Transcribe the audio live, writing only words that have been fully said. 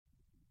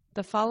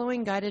The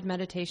following guided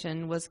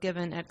meditation was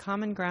given at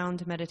Common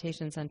Ground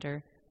Meditation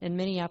Center in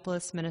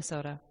Minneapolis,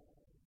 Minnesota.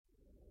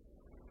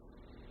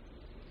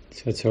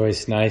 So it's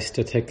always nice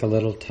to take a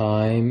little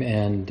time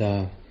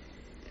and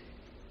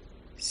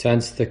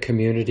sense the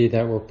community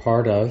that we're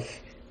part of,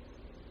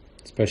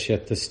 especially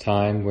at this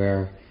time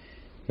where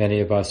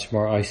many of us are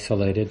more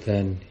isolated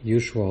than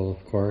usual,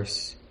 of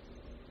course.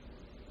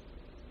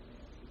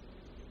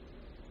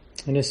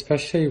 And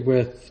especially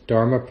with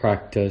Dharma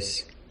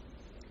practice,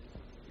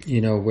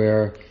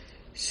 where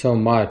so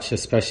much,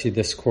 especially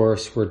this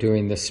course we're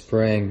doing this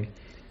spring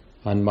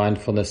on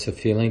mindfulness of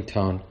feeling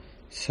tone,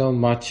 so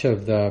much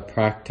of the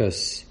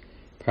practices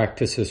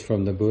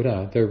from the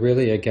Buddha, they're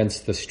really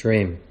against the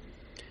stream.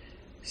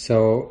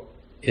 So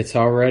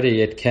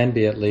it can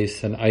be at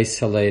least an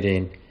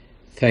isolating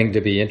thing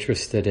to be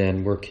interested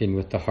in, working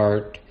with the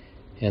heart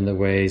in the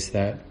ways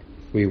that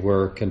we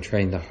work and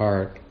train the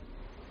heart.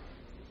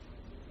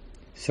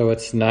 So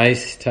it's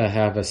nice to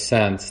have a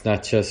sense,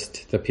 not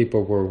just the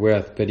people we're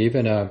with, but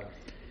even a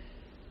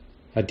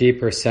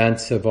deeper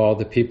sense of all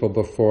the people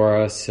before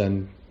us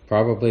and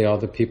probably all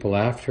the people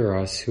after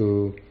us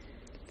who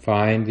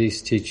find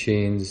these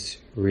teachings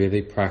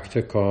really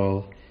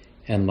practical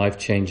and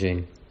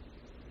life-changing.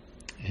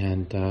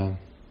 And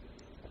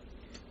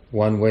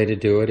one way to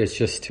do it is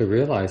just to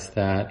realize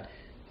that,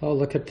 oh,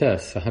 look at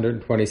this,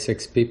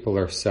 126 people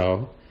or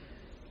so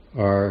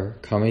are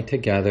coming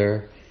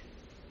together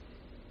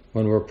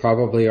when we're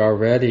probably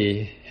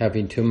already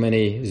having too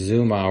many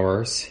Zoom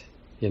hours,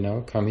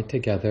 coming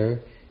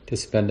together to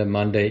spend a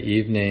Monday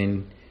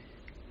evening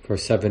for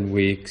 7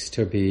 weeks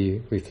to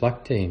be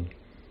reflecting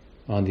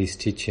on these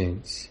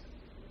teachings.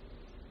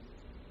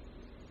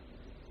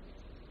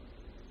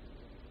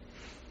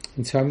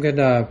 And so I'm going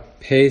to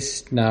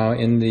paste now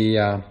in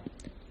the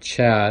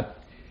chat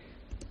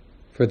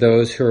for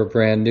those who are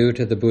brand new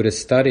to the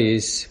Buddhist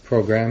Studies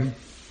program,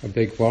 a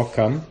big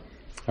welcome.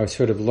 I was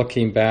sort of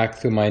looking back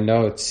through my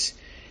notes,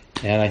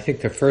 and I think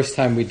the first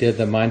time we did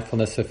the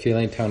Mindfulness of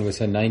Feeling Tone was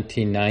in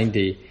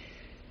 1990.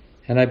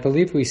 And I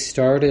believe we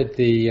started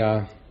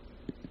the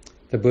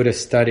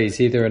Buddhist Studies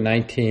either in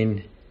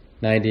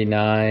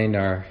 1999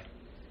 or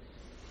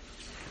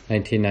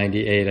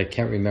 1998. I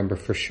can't remember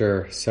for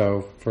sure.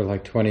 So for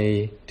like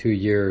 22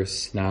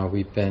 years now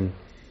we've been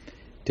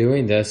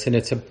doing this, and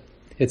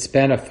it's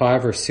been a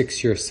 5 or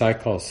 6 year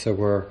cycle. So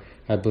we're,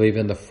 I believe,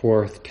 in the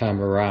 4th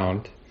time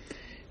around,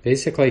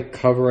 basically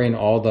covering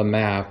all the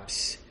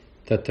maps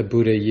that the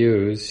Buddha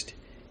used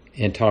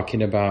in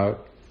talking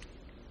about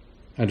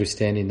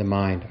understanding the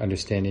mind,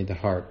 understanding the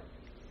heart.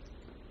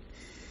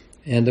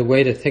 And the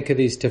way to think of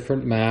these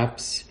different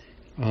maps,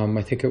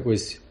 I think it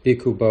was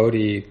Bhikkhu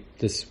Bodhi,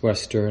 this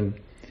Western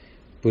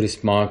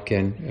Buddhist monk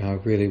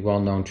and really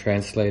well-known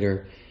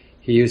translator,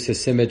 he used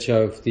this image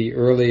of the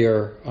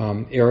earlier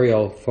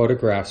aerial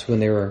photographs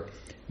when they were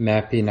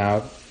mapping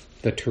out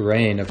the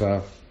terrain of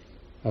a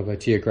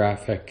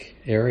geographic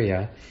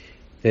area.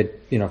 They'd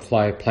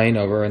fly a plane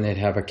over and they'd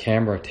have a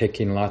camera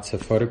taking lots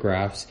of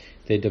photographs.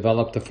 They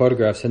develop the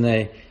photographs and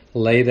they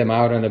lay them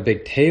out on a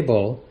big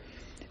table,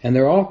 and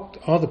they're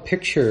all the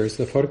pictures,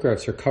 the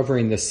photographs are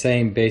covering the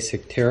same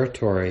basic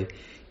territory,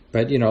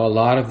 but a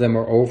lot of them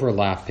are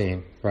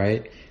overlapping,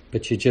 right?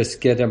 But you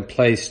just get them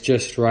placed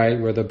just right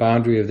where the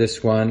boundary of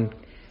this one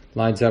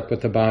lines up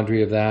with the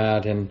boundary of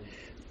that, and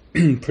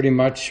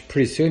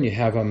pretty soon you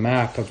have a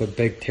map of a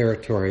big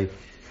territory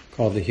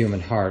called the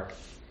human heart.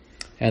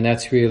 And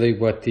that's really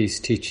what these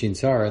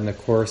teachings are. In the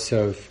course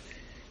of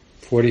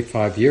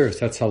 45 years,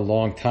 that's a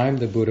long time.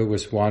 The Buddha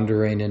was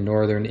wandering in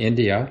northern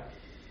India,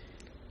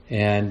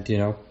 and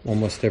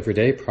almost every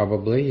day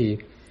probably he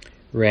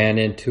ran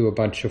into a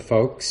bunch of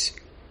folks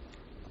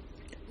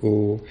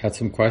who had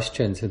some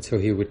questions, and so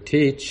he would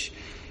teach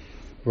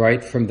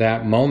right from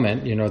that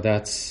moment.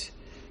 That's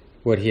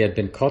what he had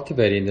been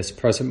cultivating, this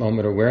present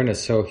moment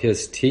awareness. So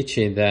his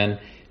teaching then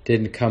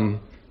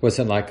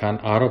wasn't like on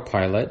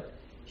autopilot.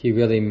 He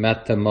really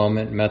met the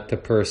moment, met the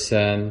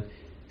person,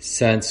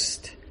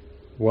 sensed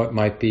what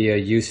might be a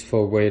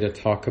useful way to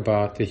talk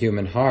about the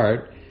human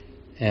heart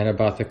and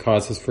about the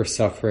causes for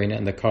suffering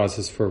and the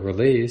causes for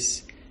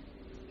release,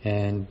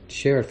 and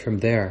share it from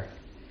there.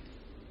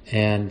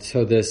 And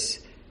so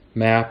this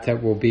map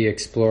that we'll be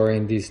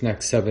exploring these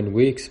next 7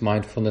 weeks,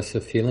 Mindfulness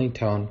of Feeling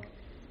Tone,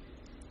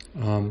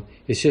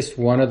 is just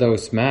one of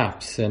those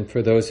maps. And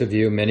for those of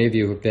you, many of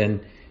you who have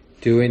been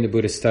doing the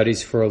Buddhist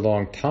studies for a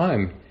long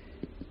time,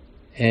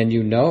 and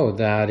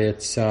that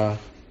it's, there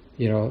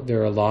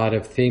are a lot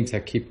of themes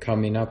that keep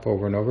coming up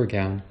over and over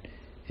again.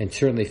 And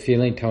certainly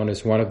feeling tone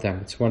is one of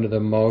them. It's one of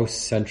the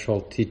most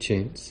central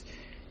teachings.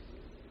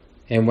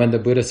 And when the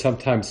Buddha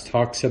sometimes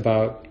talks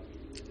about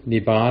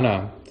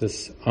nibbana,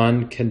 this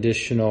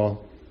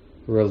unconditional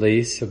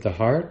release of the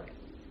heart,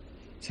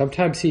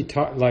 sometimes he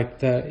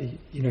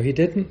he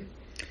didn't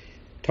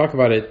talk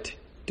about it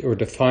or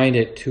define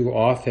it too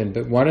often,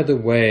 but one of the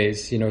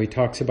ways, he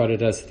talks about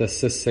it as the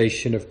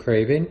cessation of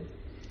craving.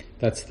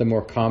 That's the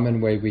more common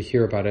way we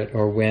hear about it,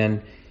 or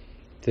when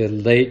the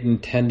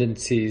latent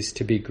tendencies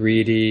to be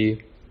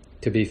greedy,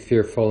 to be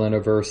fearful and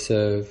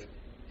aversive,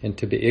 and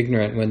to be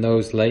ignorant, when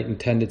those latent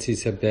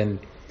tendencies have been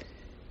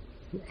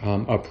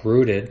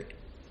uprooted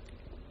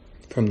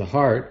from the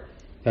heart.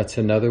 That's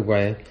another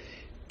way.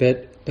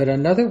 But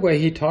another way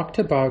he talked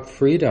about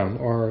freedom,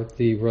 or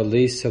the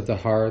release of the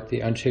heart,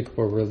 the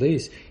unshakable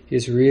release,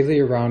 is really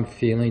around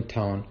feeling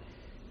tone.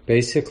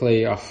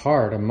 Basically a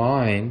heart, a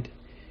mind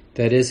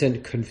that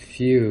isn't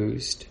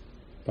confused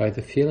by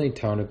the feeling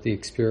tone of the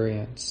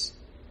experience,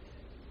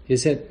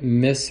 isn't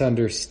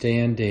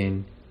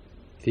misunderstanding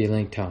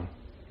feeling tone.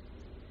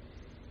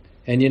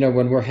 And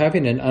when we're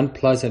having an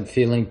unpleasant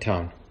feeling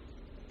tone,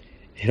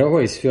 it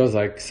always feels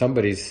like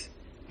somebody's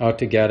out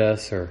to get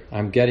us, or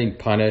I'm getting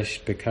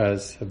punished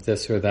because of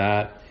this or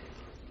that.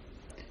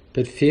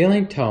 But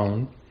feeling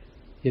tone,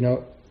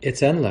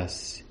 it's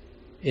endless.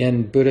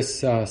 In Buddhist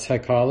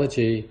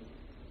psychology,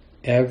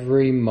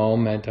 every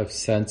moment of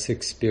sense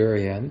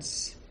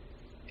experience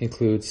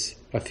includes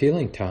a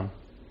feeling tone.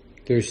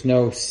 There's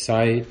no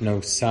sight,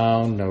 no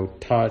sound, no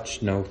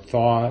touch, no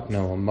thought,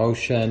 no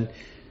emotion,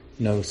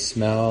 no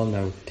smell,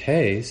 no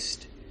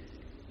taste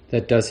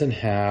that doesn't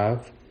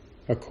have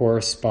a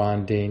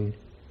corresponding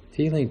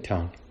feeling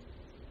tone.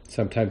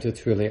 Sometimes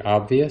it's really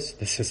obvious,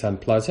 this is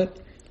unpleasant,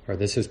 or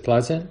this is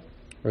pleasant,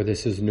 or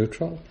this is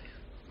neutral.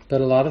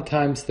 But a lot of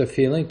times the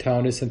feeling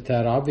tone isn't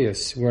that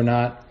obvious. We're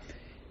not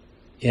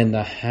in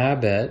the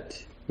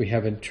habit, we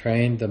haven't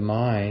trained the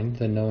mind,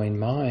 the knowing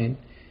mind,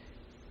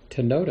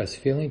 to notice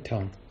feeling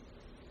tone.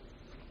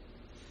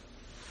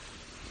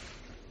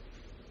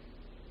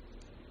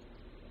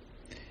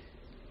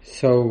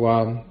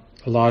 So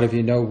a lot of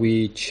you know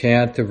we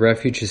chant the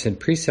refuges and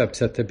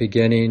precepts at the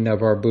beginning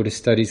of our Buddhist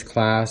studies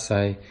class.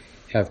 I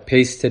have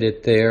pasted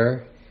it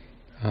there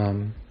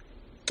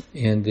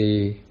in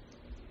the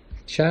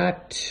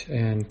chat,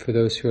 and for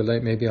those who are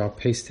late, maybe I'll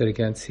paste it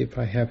again, see if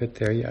I have it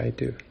there. Yeah, I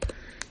do.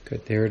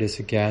 Good, there it is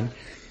again.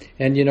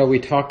 And we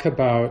talk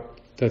about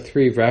the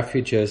 3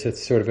 refuges.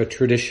 It's sort of a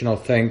traditional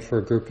thing for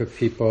a group of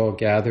people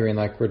gathering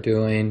like we're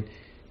doing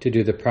to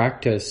do the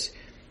practice.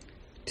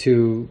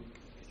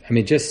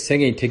 Just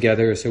singing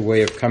together is a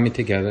way of coming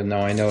together.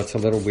 Now I know it's a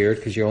little weird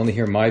because you only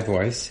hear my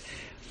voice,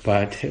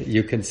 but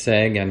you can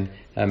sing and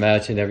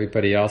imagine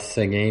everybody else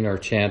singing or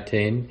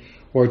chanting,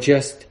 or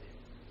just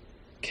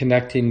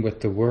connecting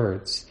with the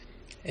words.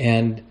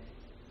 And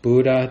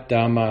Buddha,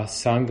 Dhamma,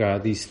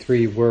 Sangha, these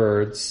 3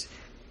 words,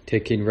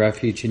 taking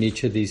refuge in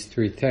each of these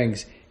 3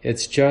 things,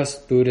 it's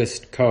just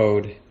Buddhist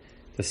code,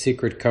 the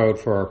secret code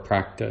for our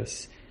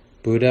practice.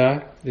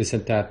 Buddha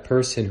isn't that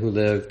person who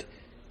lived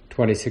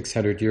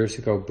 2,600 years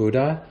ago.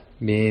 Buddha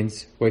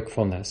means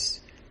wakefulness,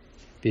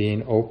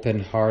 being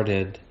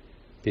open-hearted,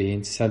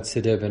 being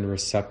sensitive and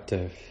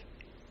receptive,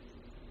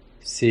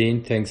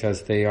 seeing things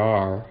as they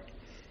are.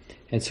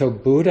 And so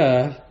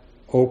Buddha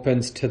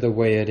opens to the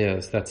way it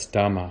is. That's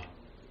Dhamma.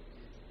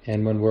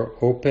 And when we're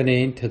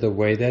opening to the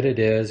way that it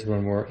is,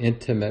 when we're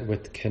intimate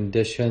with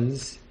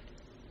conditions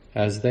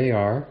as they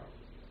are,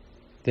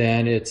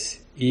 then it's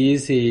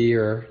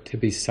easier to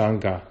be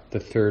Sangha, the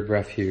 3rd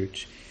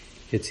refuge.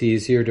 It's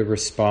easier to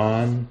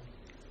respond,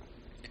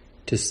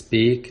 to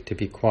speak, to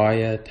be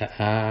quiet,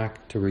 to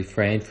act, to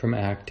refrain from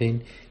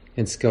acting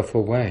in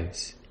skillful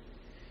ways.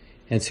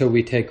 And so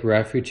we take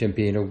refuge in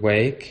being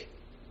awake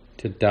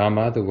to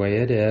Dhamma the way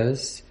it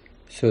is,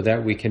 so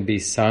that we can be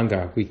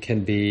Sangha, we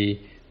can be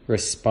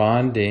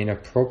responding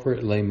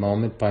appropriately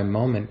moment by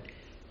moment,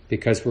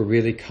 because we're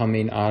really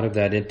coming out of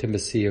that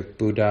intimacy of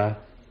Buddha,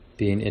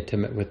 being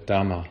intimate with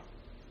Dhamma.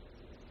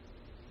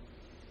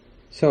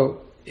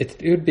 So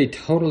it would be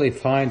totally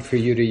fine for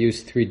you to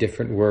use 3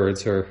 different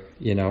words, or,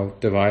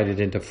 divide it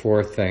into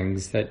 4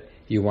 things that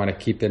you want to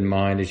keep in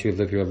mind as you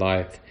live your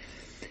life.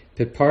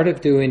 But part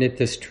of doing it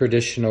this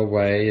traditional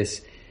way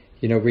is,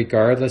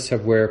 regardless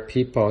of where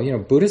people,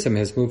 Buddhism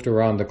has moved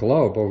around the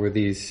globe over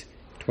these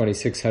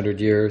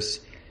 2,600 years,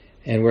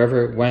 and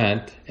wherever it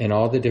went, in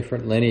all the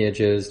different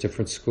lineages,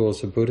 different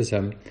schools of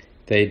Buddhism,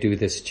 they do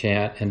this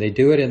chant, and they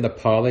do it in the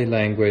Pali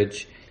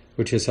language,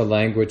 which is a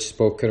language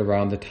spoken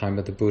around the time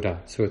of the Buddha.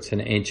 So it's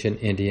an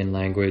ancient Indian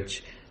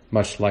language,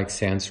 much like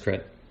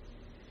Sanskrit.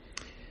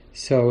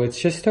 So it's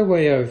just a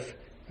way of,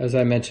 as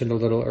I mentioned a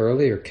little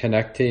earlier,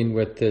 connecting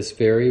with this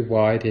very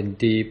wide and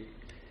deep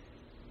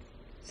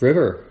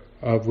river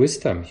of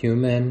wisdom,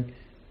 human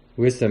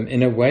wisdom.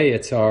 In a way,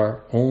 it's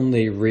our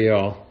only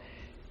real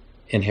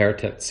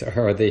inheritance,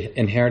 or the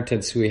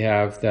inheritance we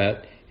have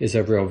that is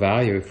of real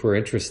value if we're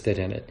interested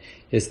in it.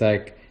 It's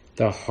like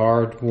the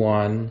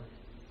hard-won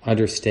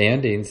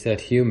understandings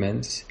that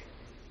humans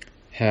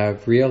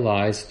have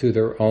realized through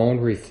their own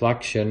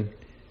reflection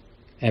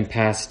and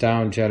passed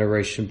down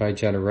generation by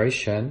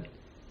generation,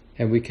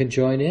 and we can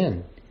join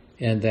in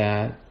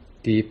that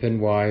deep and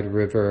wide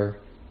river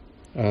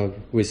of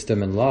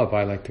wisdom and love,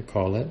 I like to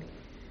call it.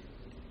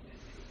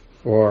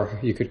 Or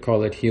you could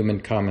call it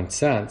human common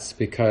sense,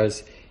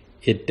 because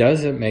it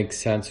doesn't make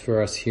sense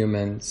for us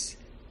humans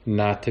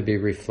not to be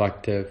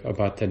reflective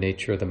about the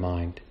nature of the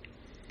mind.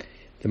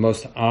 The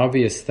most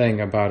obvious thing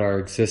about our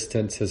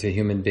existence as a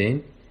human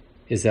being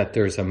is that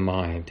there's a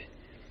mind.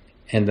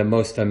 And the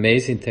most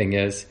amazing thing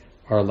is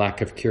our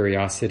lack of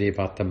curiosity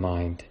about the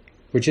mind.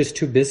 We're just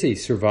too busy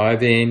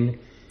surviving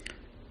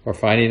or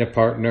finding a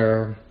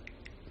partner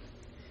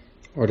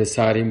or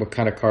deciding what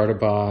kind of car to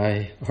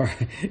buy or,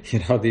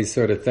 these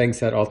sort of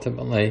things that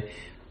ultimately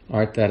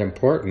aren't that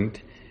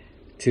important,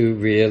 to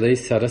really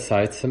set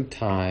aside some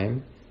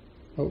time.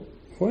 Oh,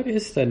 what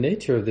is the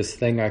nature of this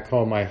thing I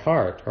call my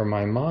heart or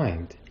my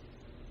mind?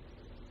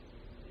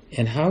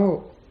 And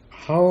how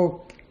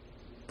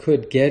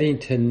could getting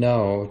to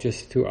know,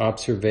 just through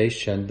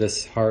observation,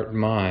 this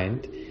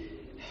heart-mind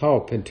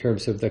help in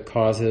terms of the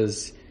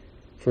causes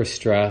for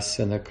stress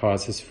and the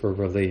causes for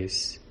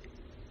release?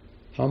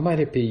 How might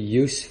it be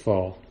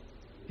useful?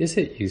 Is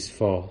it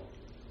useful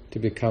to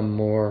become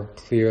more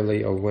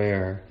clearly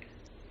aware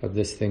of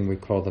this thing we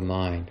call the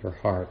mind or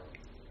heart?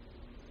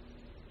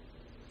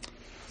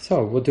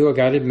 So we'll do a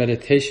guided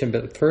meditation,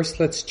 but first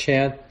let's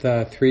chant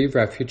the 3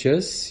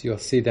 refuges. You'll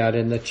see that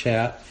in the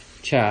chat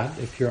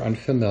if you're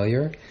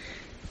unfamiliar.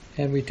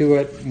 And we do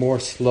it more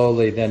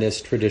slowly than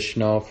is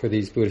traditional for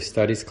these Buddhist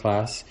studies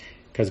class,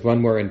 because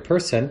when we're in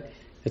person,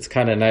 it's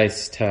kind of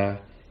nice to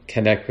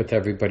connect with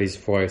everybody's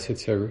voice.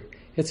 It's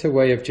a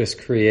way of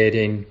just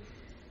creating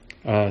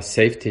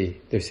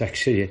safety. There's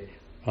actually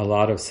a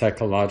lot of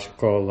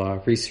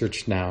psychological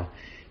research now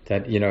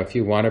that, if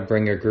you want to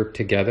bring a group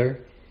together,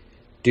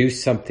 do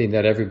something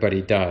that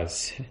everybody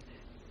does.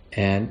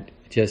 And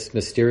just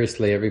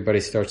mysteriously, everybody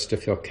starts to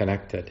feel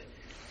connected.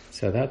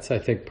 So that's, I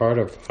think, part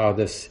of how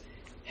this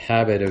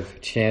habit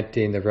of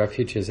chanting the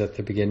refuges at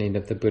the beginning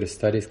of the Buddhist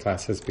studies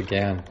classes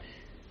began.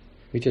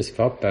 We just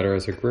felt better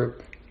as a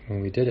group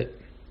when we did it.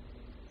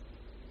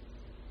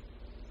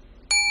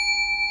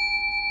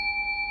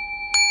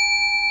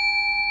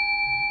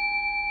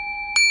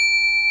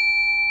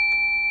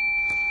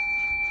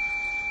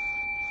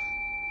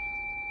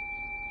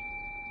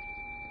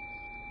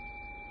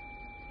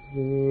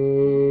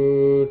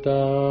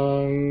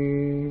 Buddhaṃ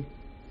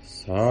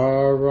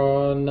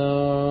saranang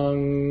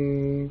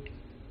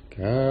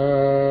gacchāmi,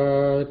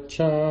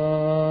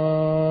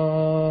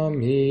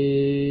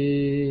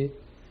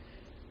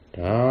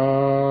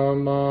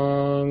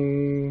 Dhammang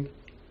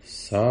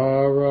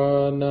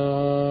saranang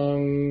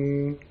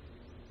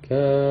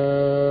gacchāmi,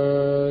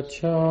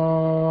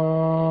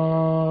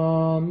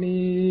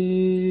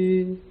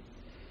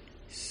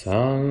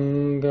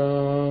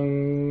 Sanghang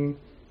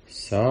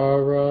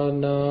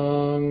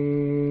saranang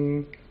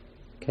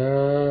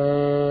gacchāmi,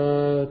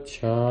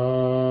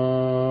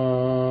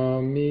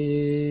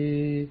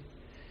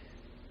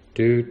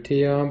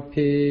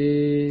 Dutiyampi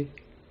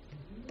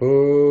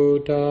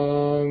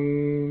Buddhaṃ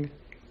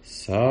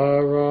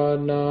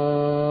saranang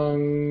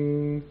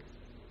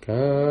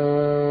gacchāmi,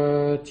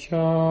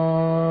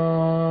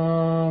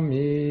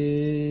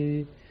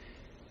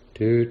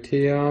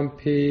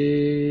 Dutiyampi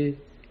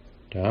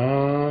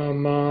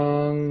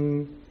Dhammang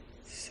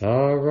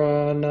saranang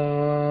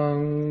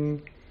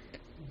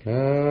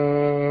gacchāmi,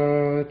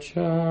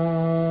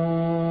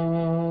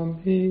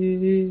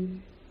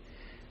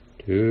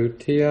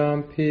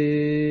 Dutiyampi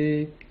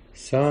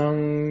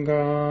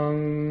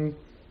Sanghang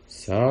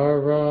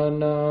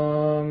saranang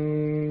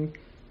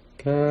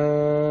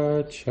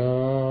gacchāmi,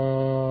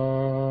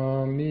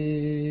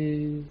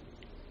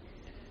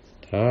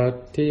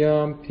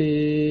 Tatiyampi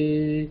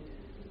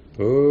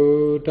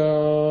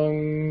Buddhaṃ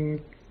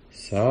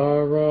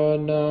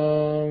saranang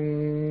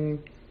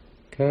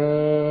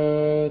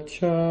gacchāmi,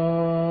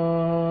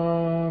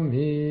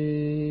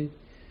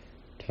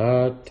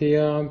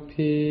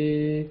 Tatiyampi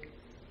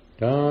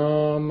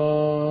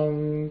Dhammang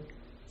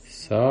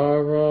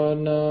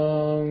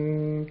saranang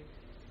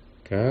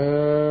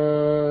gacchāmi,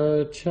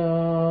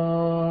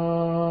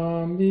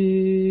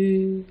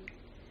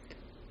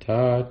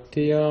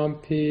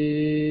 Tatiyampi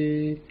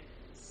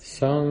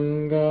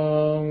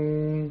Sanghang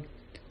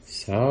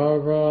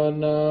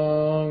saranang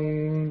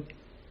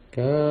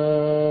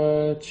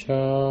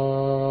gacchāmi.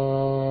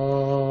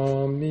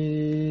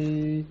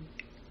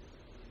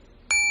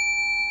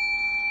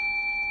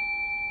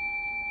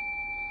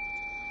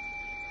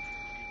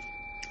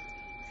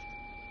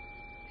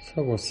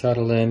 So we'll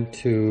settle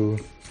into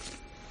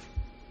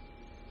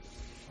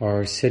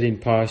our sitting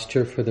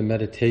posture for the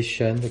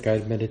meditation, the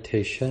guided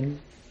meditation.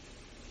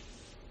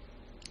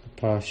 A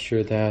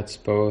posture that's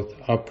both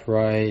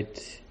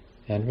upright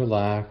and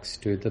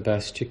relaxed. Do the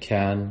best you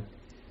can,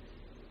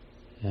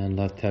 and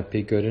let that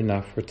be good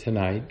enough for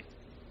tonight.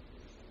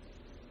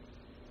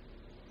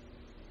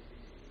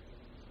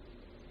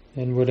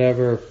 And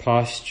whatever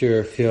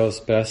posture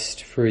feels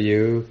best for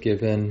you,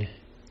 given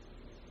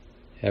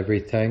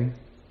everything,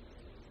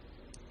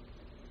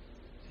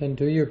 and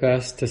do your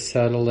best to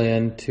settle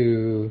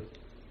into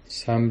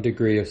some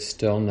degree of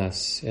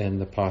stillness in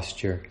the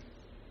posture.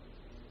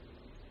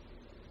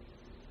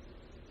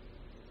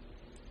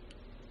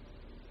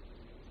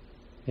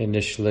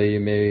 Initially,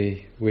 you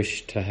may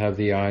wish to have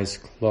the eyes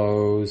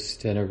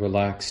closed in a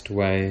relaxed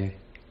way.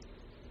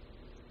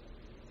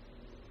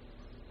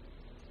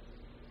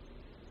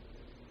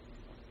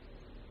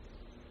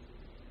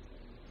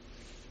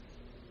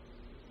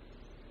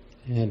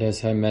 And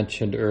as I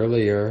mentioned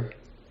earlier,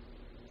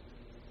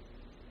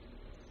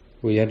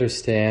 we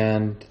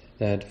understand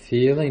that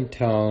feeling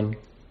tone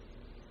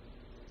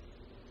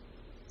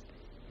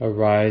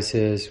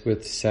arises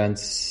with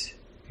sense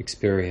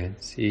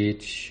experience.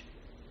 Each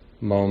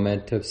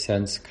moment of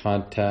sense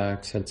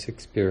contact, sense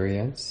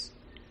experience,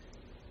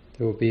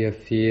 there will be a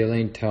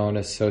feeling tone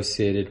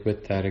associated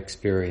with that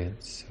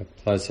experience, a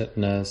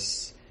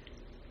pleasantness,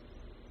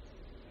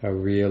 a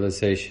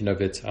realization of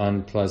its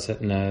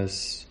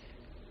unpleasantness,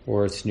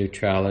 or its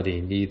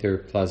neutrality, neither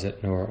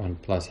pleasant nor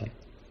unpleasant.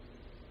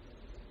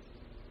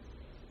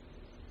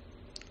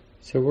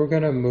 So we're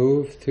going to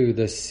move through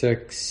the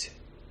 6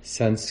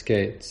 sense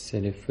gates,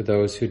 and for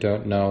those who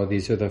don't know,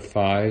 these are the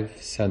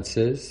 5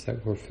 senses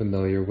that we're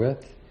familiar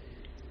with.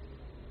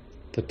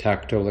 The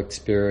tactile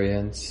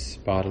experience,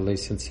 bodily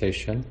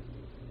sensation,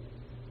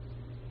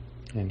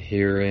 and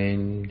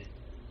hearing,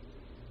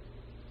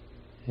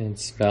 and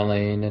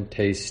smelling, and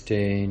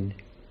tasting,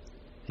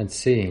 and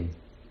seeing.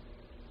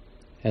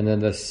 And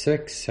then the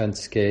 6th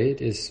sense gate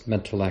is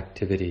mental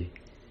activity.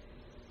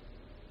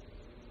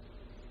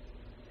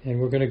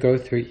 And we're going to go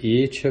through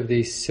each of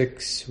these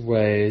 6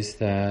 ways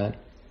that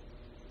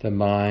the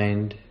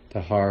mind,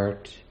 the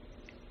heart,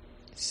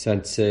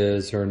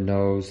 senses or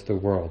knows the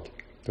world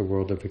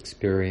of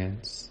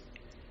experience.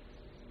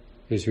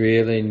 There's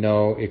really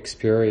no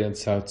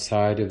experience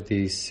outside of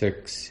these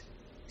 6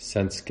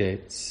 sense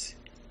gates.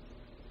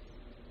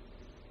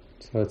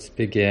 So let's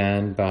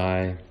begin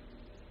by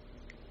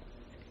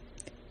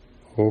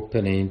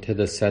opening to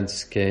the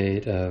sense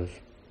gate of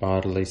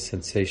bodily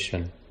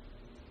sensation.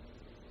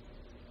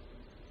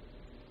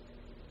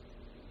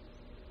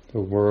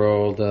 The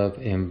world of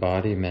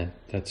embodiment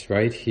that's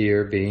right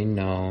here being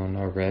known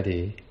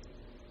already.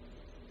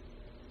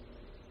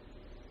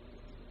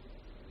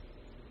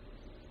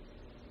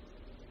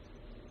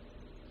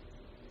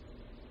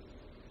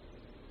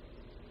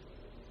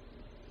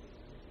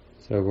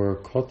 So we're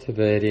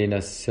cultivating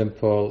a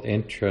simple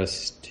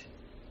interest,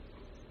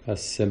 a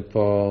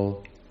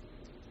simple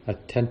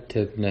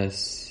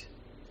attentiveness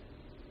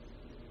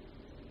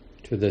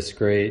to this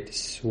great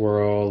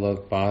swirl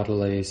of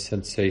bodily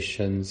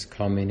sensations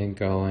coming and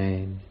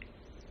going,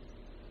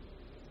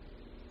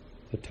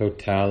 the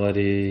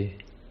totality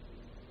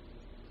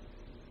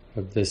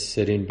of this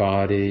sitting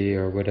body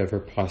or whatever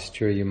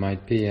posture you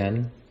might be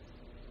in.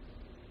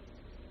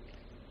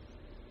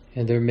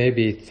 And there may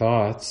be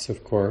thoughts,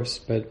 of course,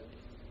 but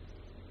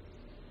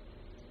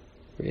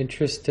we're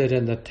interested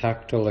in the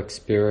tactile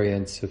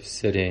experience of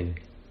sitting,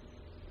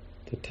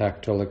 the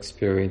tactile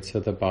experience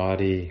of the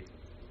body.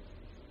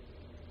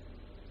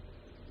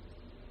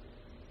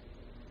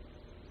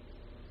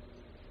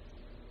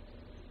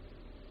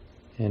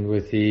 And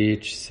with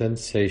each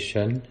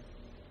sensation,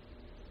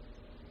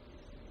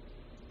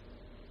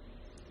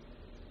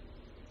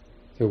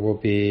 there will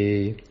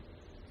be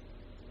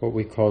what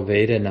we call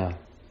Vedana,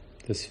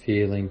 this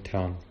feeling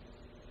tone.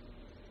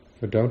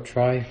 So don't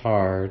try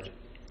hard.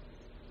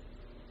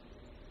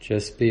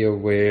 Just be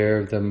aware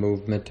of the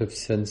movement of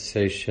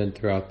sensation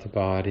throughout the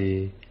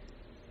body.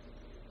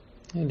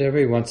 And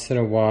every once in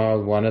a while,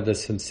 one of the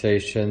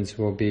sensations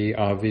will be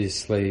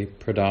obviously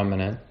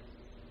predominant.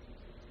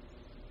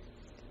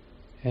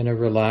 In a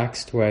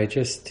relaxed way,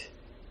 just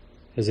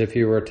as if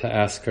you were to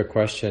ask a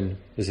question,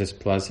 is this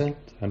pleasant,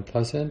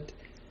 unpleasant?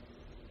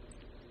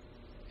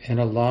 And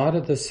a lot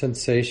of the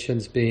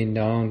sensations being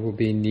known will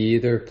be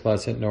neither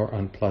pleasant nor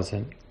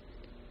unpleasant,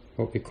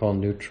 what we call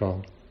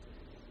neutral.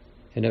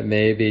 And it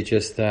may be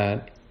just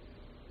that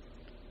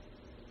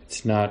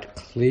it's not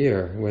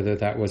clear whether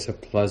that was a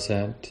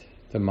pleasant,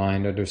 the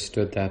mind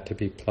understood that to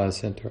be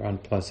pleasant or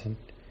unpleasant.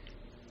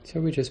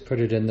 So we just put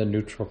it in the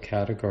neutral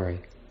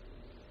category.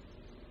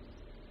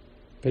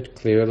 But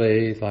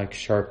clearly, like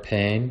sharp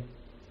pain,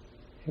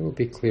 it will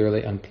be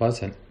clearly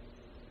unpleasant.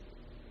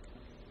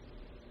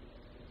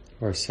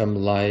 Or some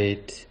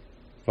light,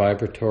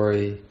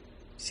 vibratory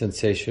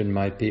sensation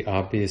might be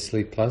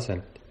obviously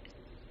pleasant.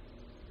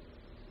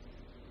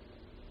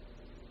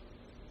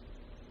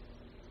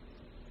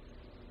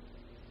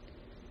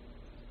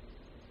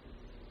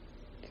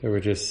 So we're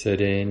just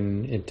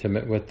sitting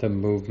intimate with the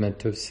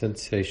movement of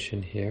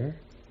sensation here.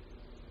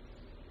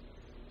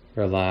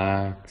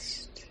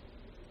 Relaxed.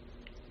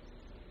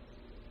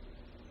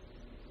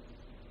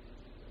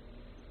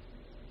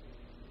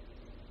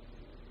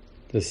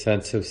 The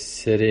sense of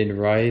sitting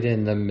right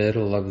in the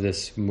middle of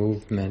this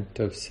movement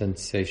of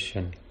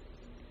sensation.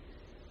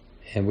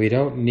 And we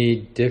don't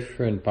need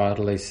different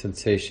bodily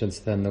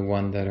sensations than the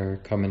one that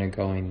are coming and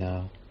going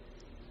now.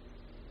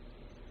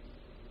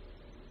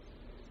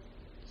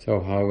 So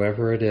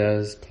however it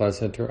is,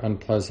 pleasant or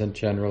unpleasant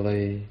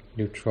generally,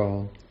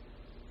 neutral.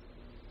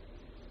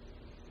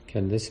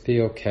 Can this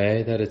be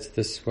okay that it's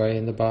this way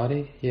in the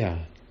body?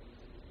 Yeah.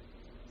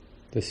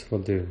 This will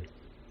do.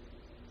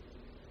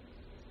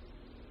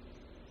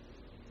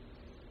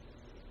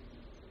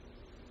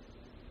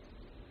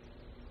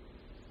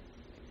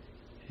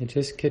 And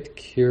just get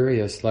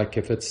curious, like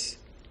if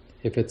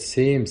it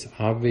seems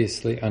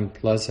obviously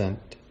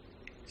unpleasant,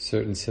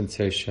 certain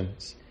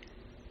sensations,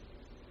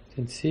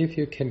 And see if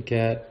you can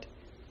get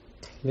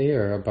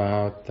clear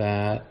about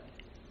that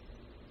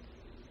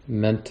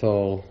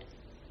mental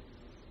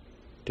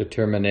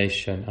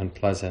determination,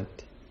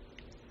 unpleasant.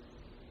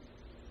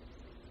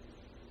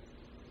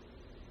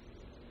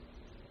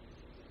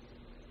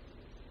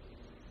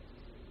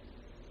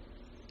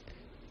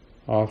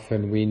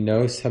 Often we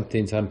know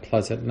something's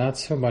unpleasant, not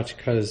so much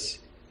because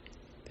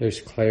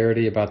there's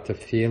clarity about the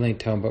feeling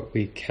tone, but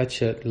we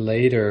catch it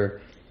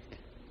later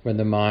when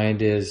the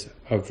mind is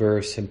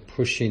averse and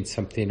pushing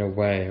something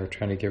away or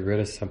trying to get rid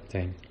of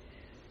something.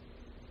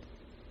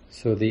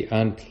 So the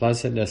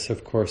unpleasantness,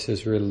 of course,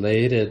 is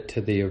related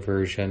to the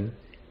aversion,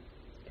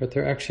 but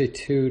they're actually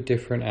two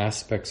different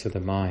aspects of the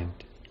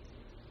mind.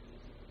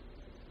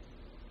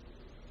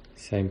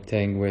 Same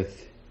thing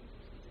with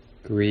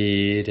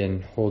greed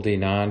and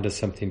holding on to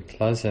something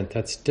pleasant.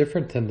 That's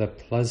different than the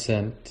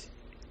pleasant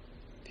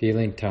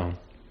feeling tone.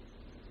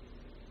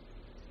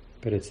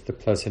 But it's the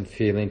pleasant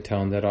feeling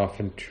tone that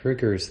often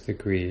triggers the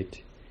greed.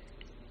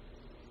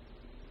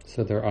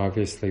 So they're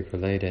obviously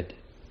related.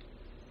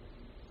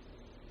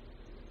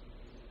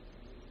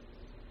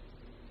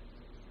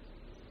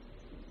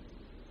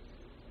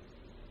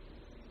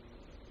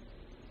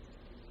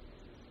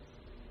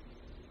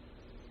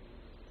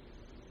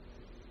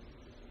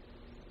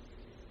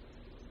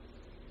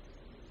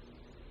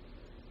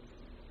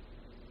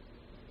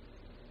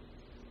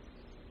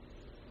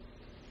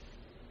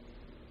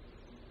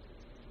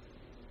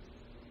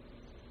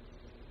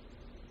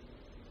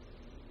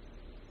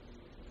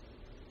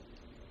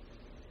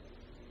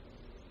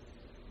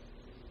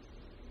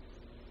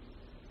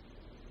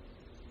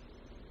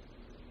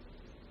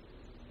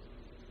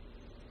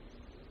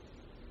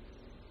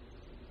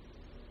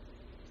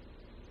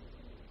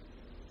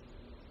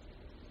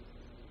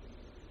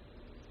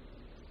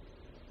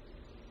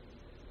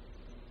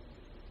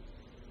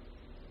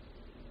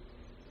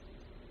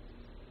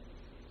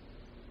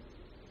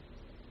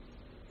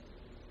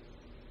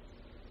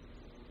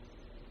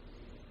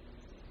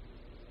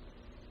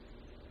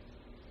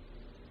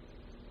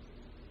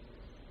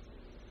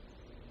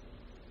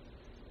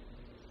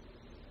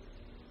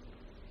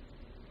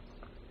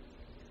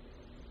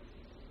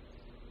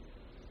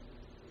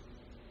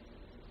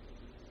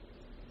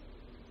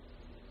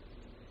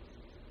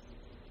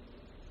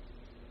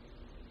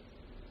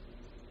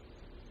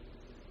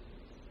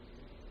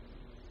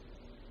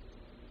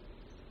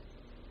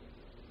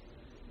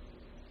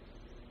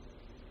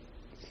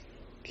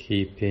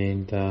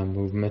 Keeping the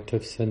movement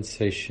of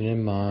sensation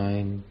in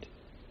mind.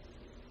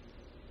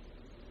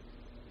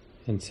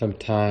 And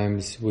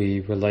sometimes we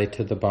relate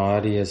to the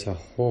body as a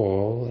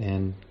whole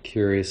and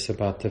curious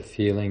about the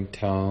feeling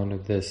tone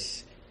of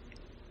this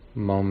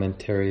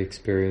momentary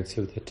experience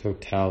of the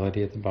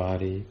totality of the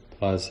body,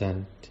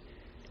 pleasant,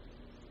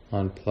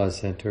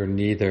 unpleasant, or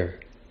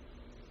neither.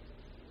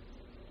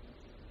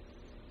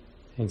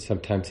 And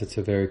sometimes it's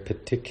a very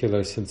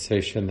particular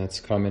sensation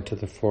that's come into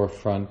the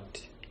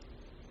forefront,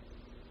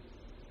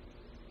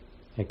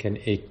 like an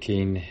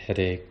aching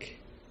headache,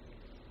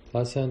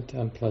 pleasant,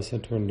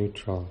 unpleasant, or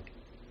neutral.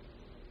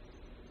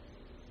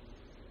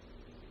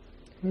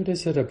 What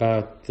is it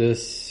about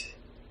this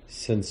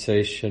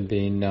sensation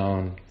being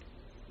known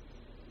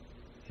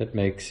that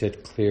makes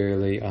it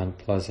clearly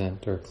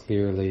unpleasant or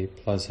clearly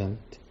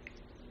pleasant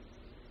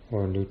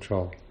or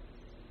neutral?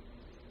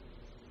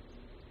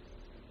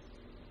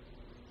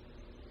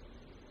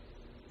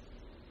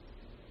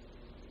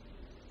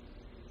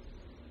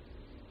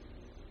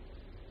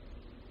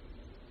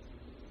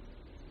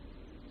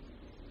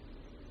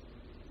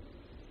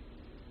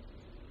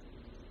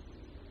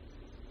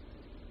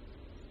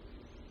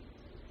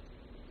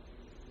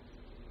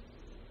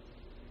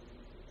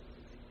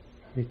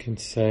 We can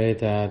say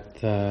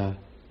that the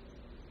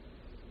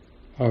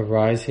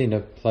arising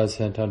of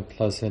pleasant,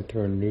 unpleasant,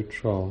 or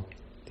neutral,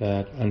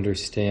 that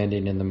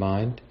understanding in the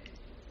mind,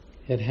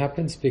 it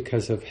happens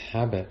because of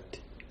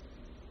habit.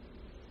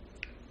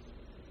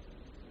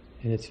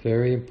 And it's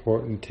very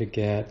important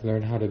to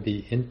learn how to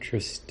be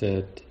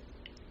interested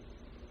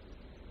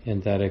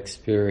in that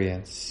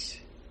experience,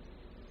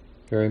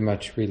 very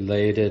much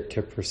related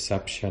to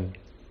perception.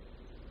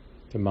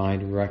 The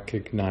mind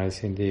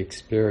recognizing the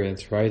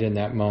experience. Right in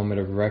that moment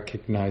of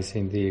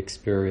recognizing the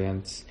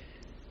experience,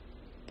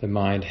 the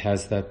mind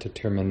has that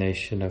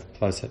determination of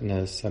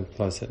pleasantness,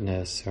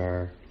 unpleasantness,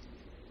 or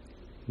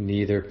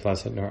neither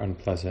pleasant nor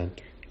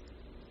unpleasant.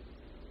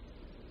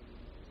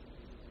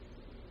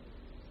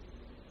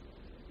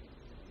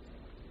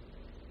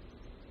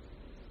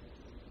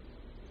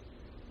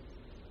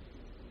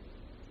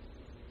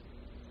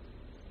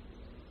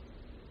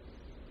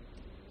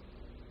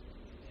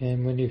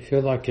 And when you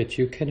feel like it,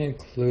 you can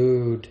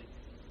include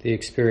the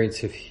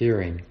experience of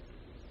hearing.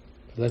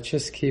 But let's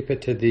just keep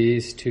it to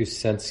these two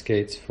sense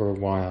gates for a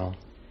while.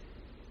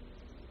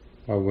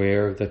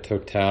 Aware of the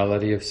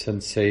totality of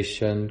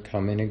sensation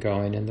coming and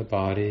going in the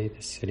body,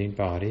 the sitting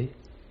body.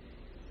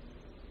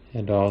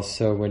 And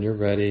also, when you're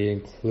ready,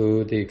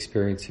 include the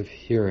experience of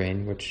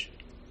hearing, which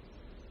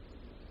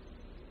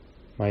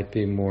might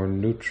be more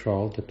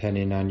neutral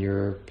depending on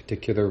your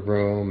particular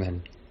room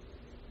and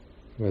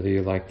whether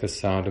you like the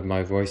sound of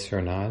my voice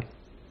or not.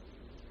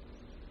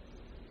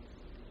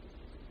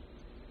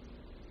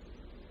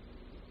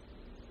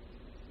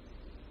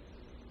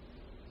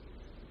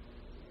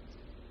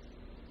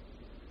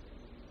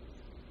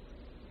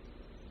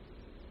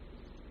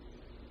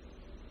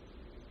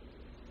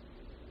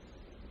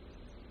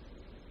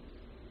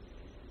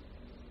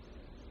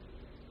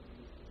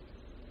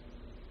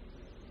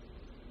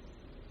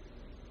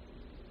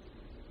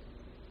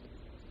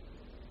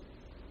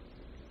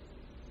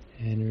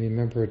 And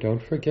remember,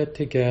 don't forget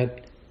to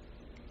get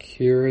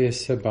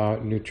curious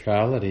about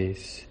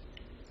neutralities.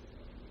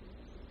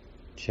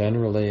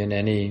 Generally, in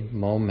any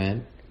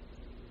moment,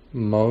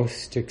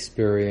 most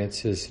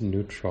experience is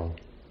neutral.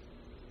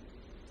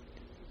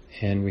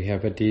 And we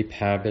have a deep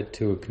habit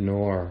to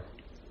ignore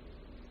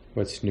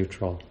what's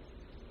neutral,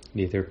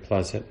 neither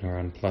pleasant nor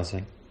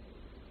unpleasant.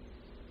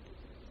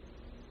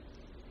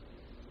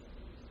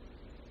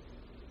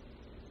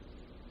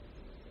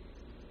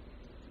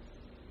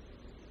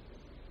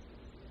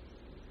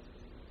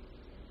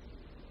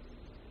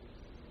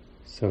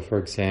 So for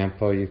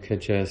example, you could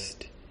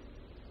just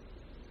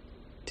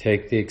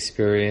take the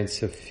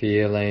experience of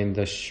feeling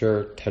the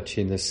shirt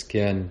touching the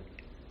skin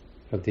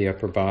of the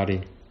upper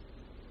body,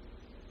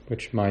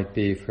 which might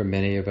be for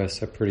many of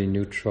us a pretty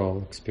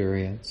neutral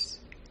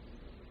experience.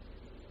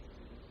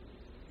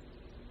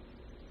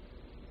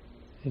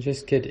 And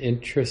just get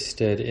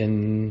interested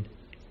in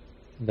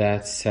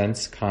that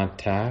sense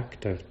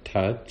contact of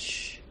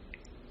touch,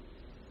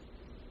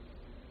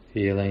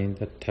 feeling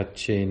the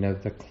touching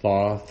of the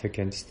cloth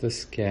against the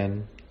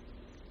skin,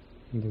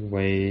 the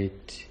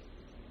weight,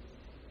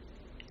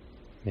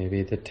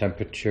 maybe the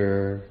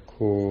temperature,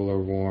 cool or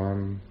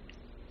warm,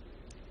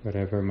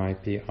 whatever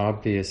might be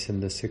obvious in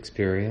this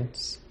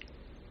experience.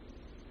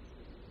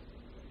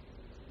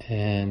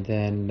 And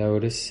then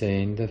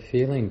noticing the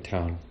feeling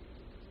tone.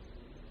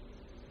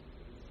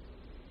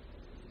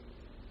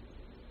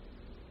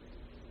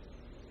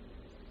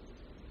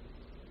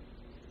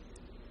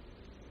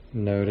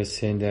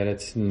 Noticing that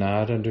it's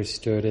not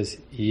understood as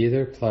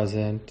either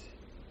pleasant,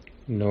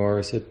 nor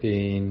is it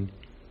being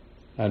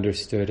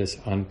understood as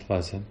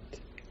unpleasant.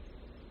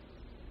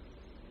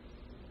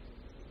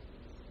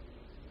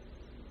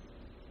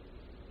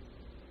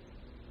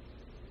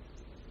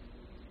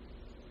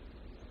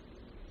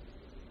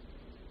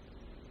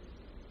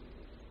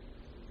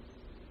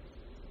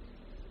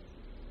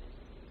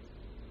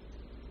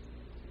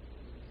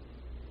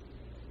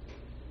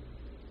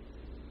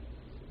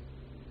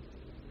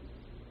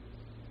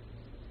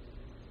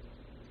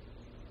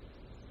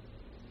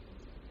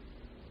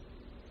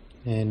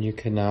 And you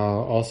can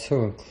now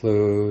also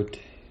include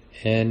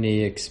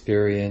any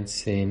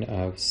experiencing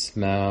of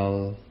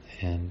smell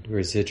and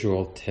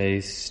residual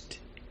taste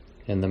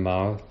in the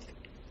mouth.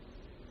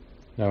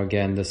 Now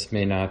again, this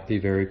may not be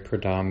very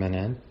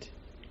predominant,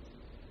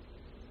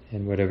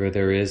 and whatever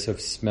there is of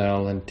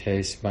smell and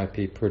taste might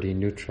be pretty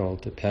neutral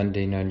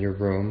depending on your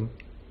room,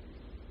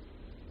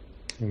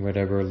 and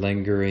whatever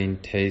lingering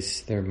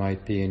taste there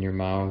might be in your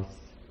mouth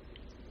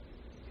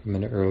from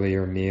an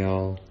earlier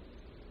meal.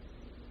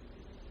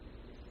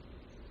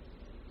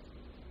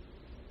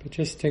 But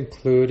just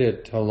include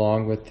it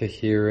along with the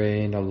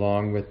hearing,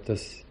 along with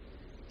the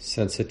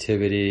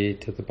sensitivity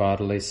to the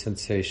bodily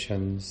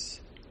sensations.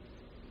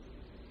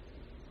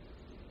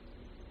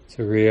 It's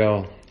a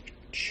real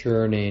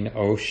churning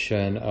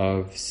ocean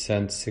of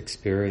sense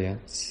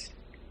experience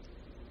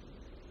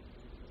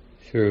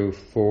through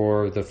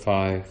 4 of the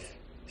 5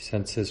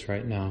 senses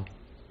right now.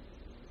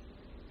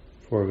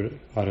 4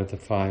 out of the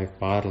 5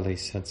 bodily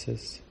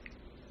senses.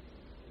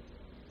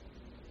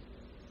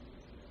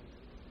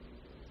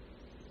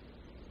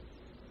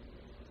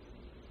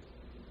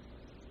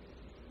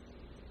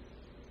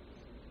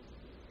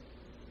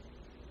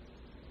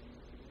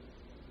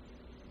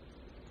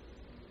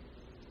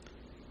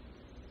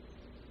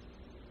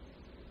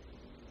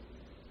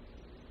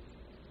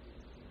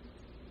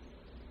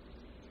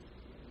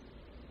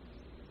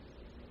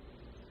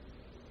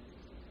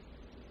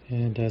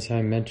 And as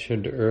I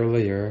mentioned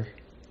earlier,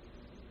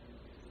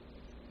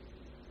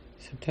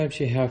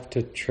 sometimes you have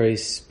to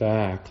trace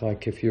back,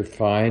 like if you're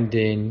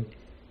finding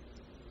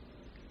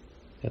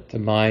that the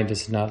mind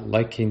is not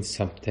liking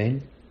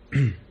something,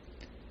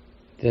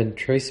 then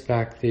trace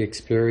back the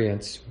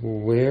experience.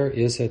 Where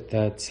is it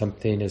that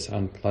something is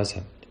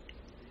unpleasant?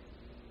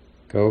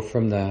 Go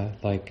from the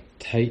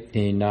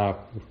tightening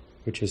up,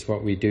 which is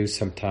what we do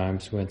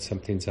sometimes when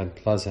something's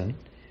unpleasant,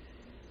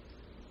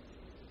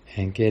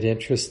 and get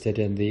interested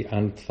in the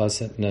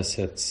unpleasantness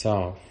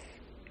itself.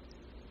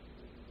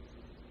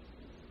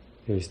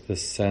 There's the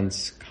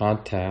sense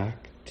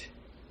contact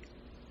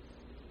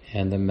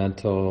and the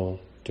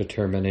mental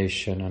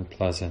determination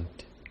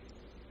unpleasant.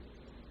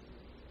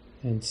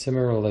 And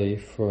similarly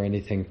for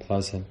anything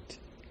pleasant,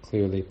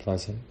 clearly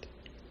pleasant.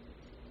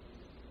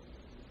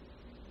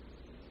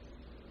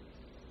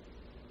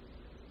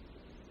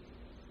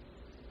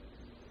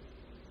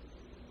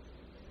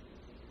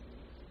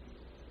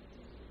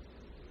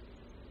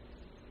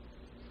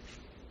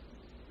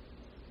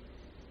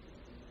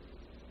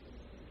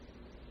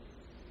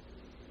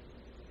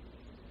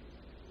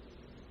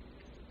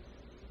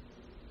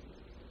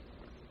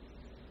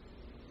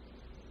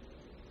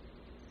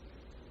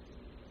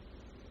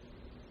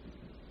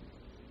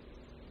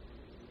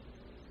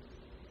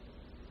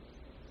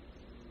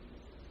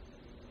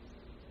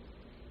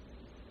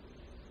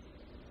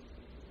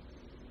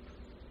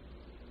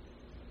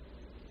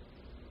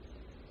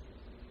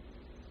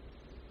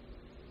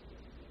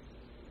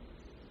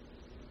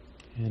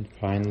 And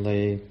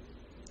finally,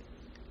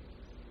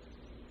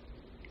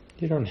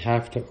 you don't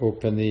have to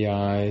open the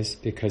eyes,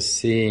 because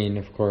seeing,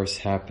 of course,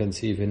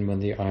 happens even when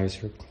the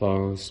eyes are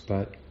closed,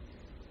 but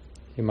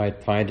you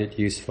might find it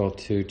useful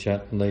to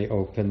gently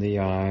open the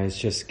eyes,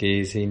 just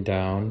gazing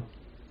down.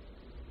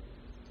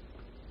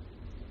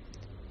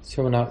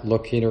 So we're not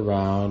looking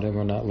around and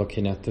we're not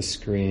looking at the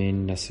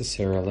screen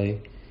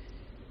necessarily.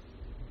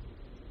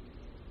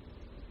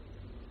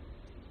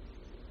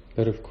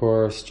 But of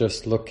course,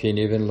 just looking,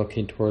 even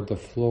looking toward the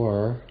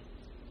floor,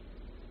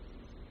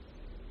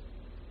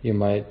 you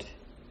might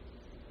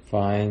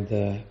find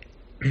the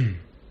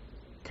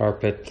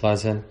carpet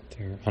pleasant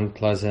or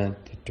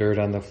unpleasant, the dirt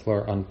on the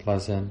floor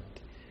unpleasant.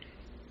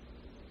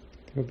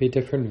 There will be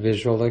different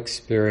visual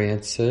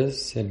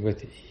experiences, and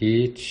with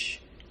each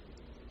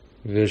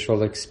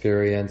visual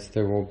experience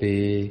there will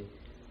be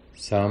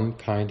some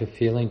kind of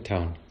feeling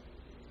tone,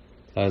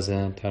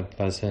 pleasant,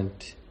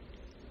 unpleasant,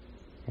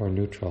 or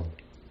neutral.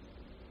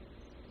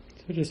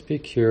 So just be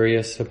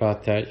curious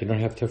about that. You don't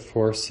have to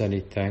force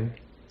anything.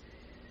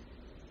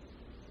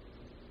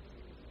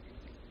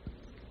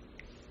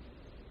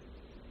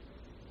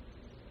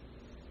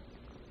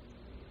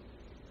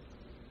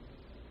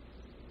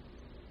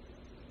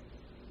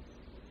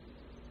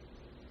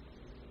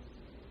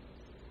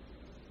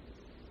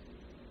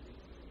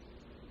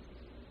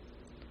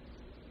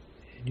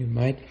 You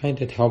might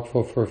find it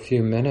helpful for a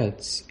few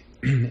minutes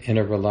in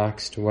a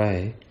relaxed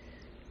way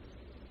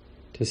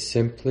to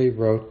simply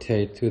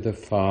rotate through the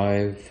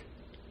 5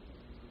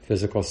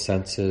 physical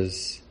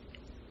senses.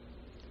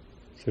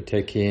 So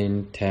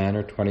taking 10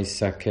 or 20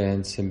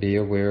 seconds and be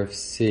aware of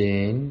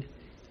seeing,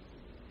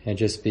 and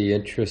just be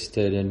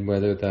interested in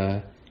whether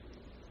the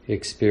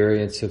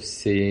experience of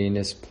seeing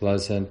is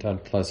pleasant,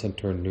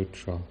 unpleasant, or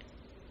neutral.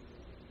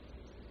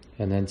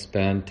 And then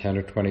spend 10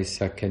 or 20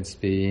 seconds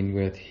being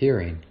with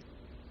hearing.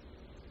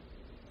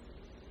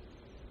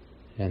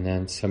 And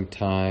then some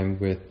time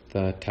with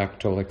the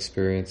tactile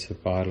experience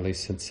of bodily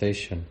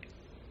sensation.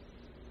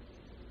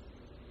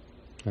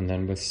 And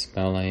then with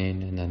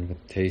smelling, and then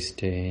with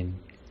tasting,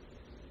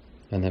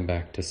 and then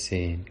back to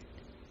seeing.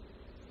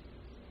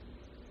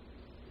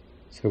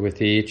 So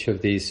with each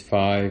of these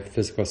 5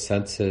 physical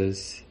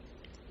senses,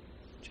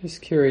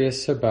 just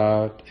curious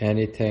about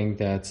anything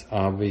that's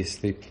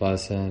obviously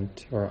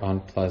pleasant or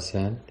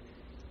unpleasant,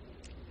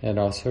 and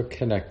also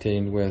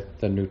connecting with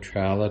the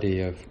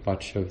neutrality of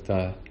much of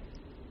the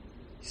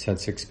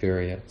sense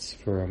experience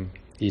from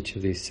each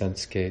of these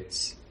sense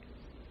gates.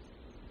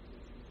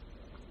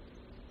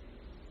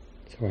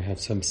 So I have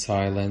some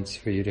silence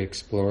for you to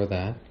explore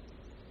that.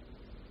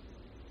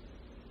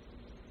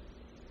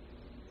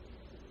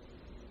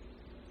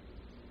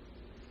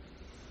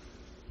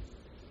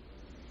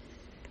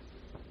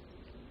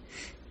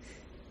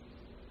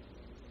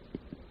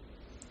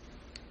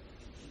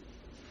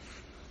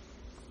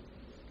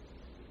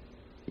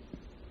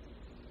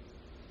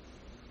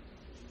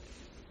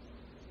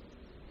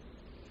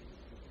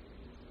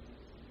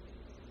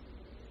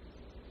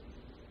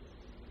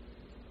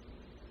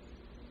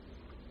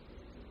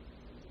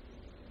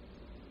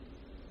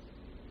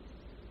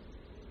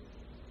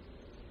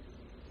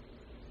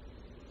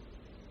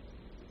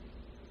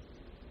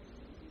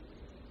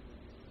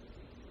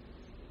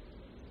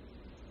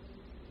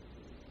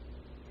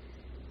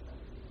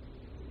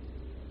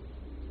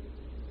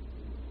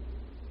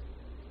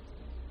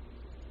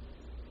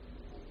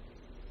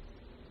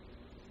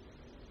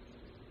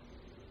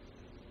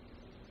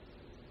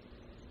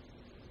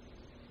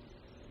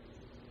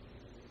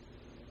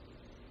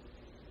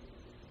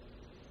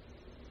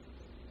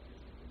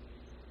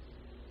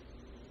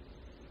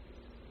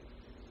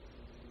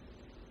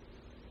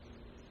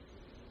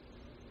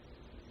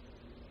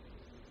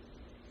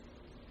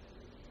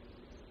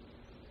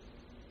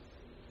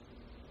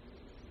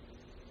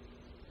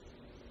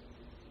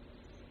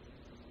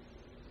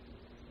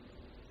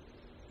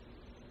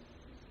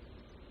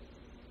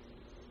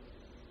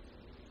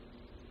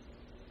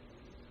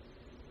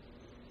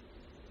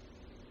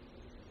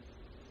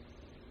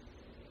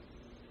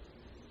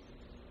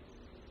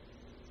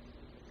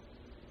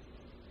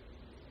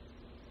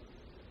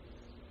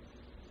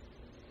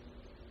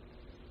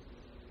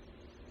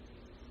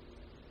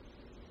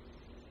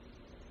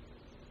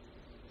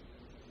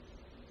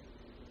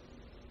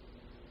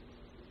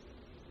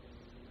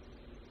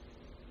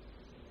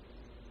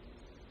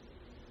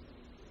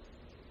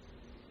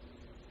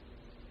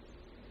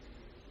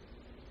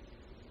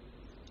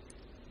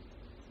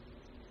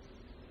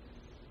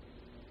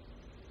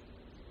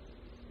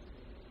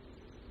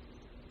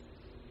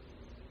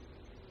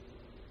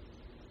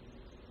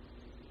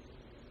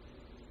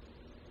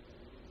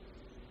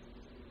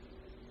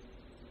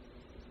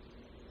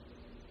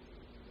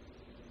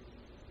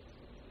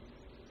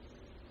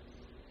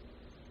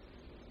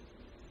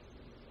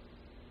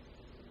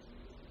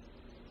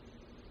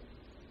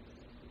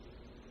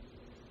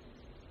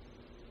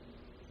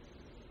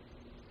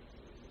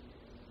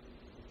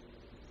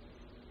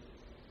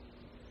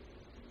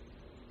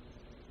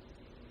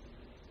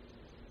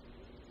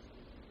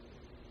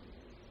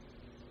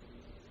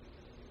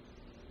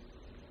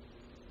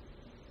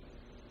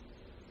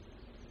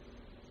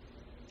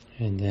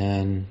 And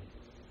then,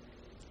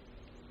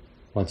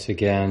 once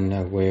again,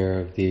 aware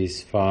of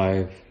these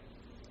 5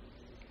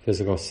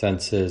 physical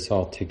senses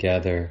all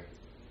together.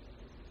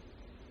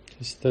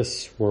 Just the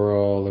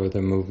swirl or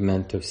the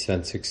movement of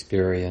sense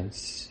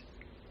experience.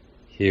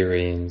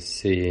 Hearing,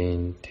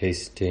 seeing,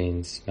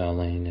 tasting,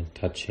 smelling, and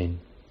touching.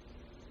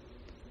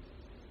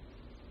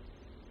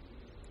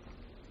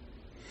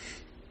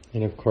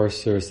 And of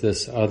course there's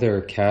this other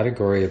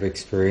category of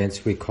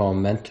experience we call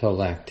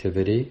mental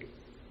activity.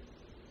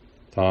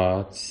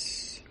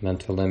 Thoughts,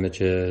 mental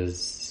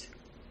images,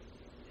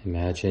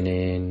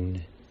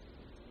 imagining,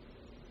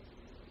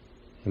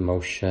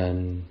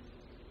 emotion.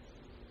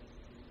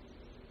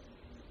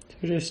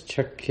 So just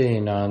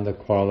checking on the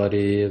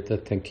quality of the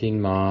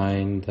thinking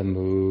mind, the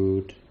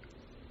mood,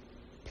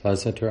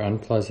 pleasant or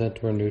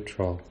unpleasant or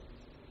neutral.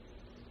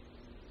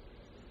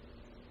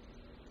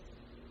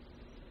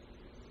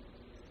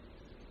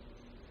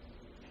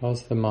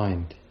 How's the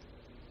mind?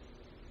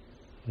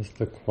 How's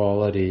the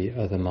quality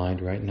of the mind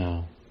right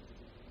now?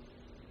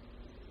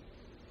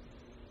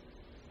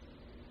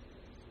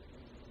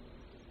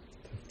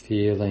 The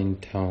feeling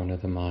tone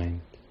of the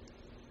mind.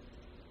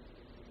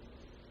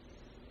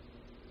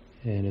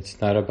 And it's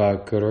not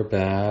about good or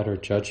bad or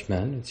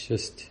judgment, it's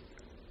just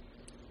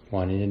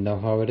wanting to know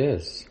how it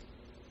is.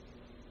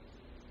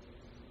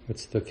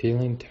 What's the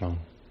feeling tone?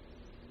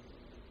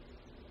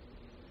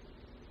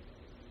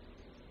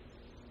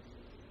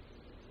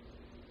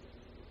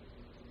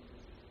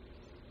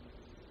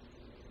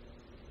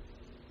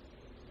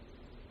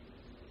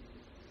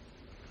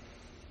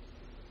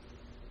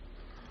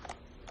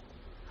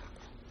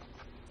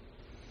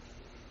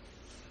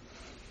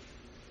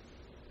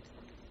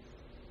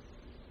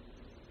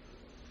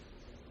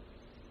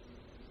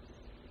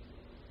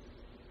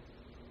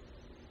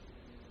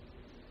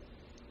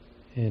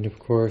 And of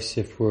course,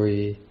 if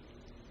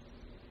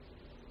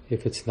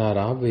it's not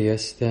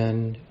obvious,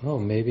 then,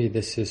 maybe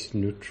this is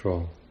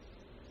neutral,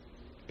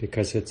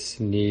 because it's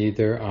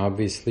neither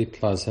obviously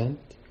pleasant,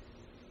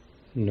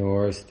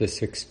 nor is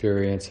this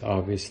experience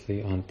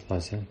obviously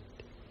unpleasant.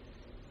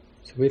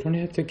 So we don't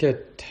have to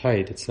get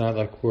tight. It's not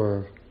like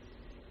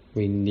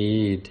we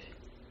need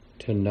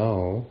to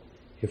know.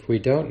 If we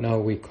don't know,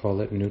 we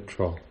call it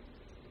neutral,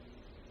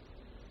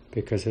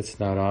 because it's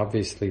not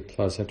obviously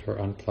pleasant or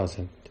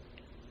unpleasant.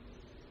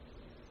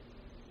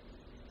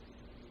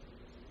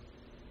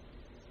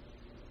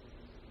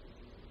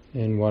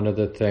 And one of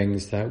the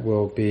things that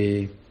we'll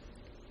be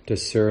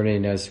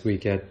discerning as we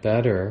get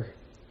better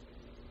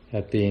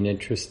at being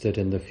interested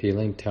in the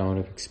feeling tone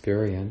of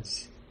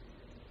experience,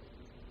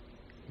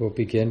 we'll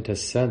begin to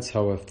sense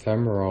how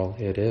ephemeral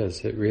it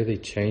is. It really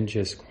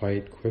changes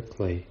quite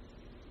quickly.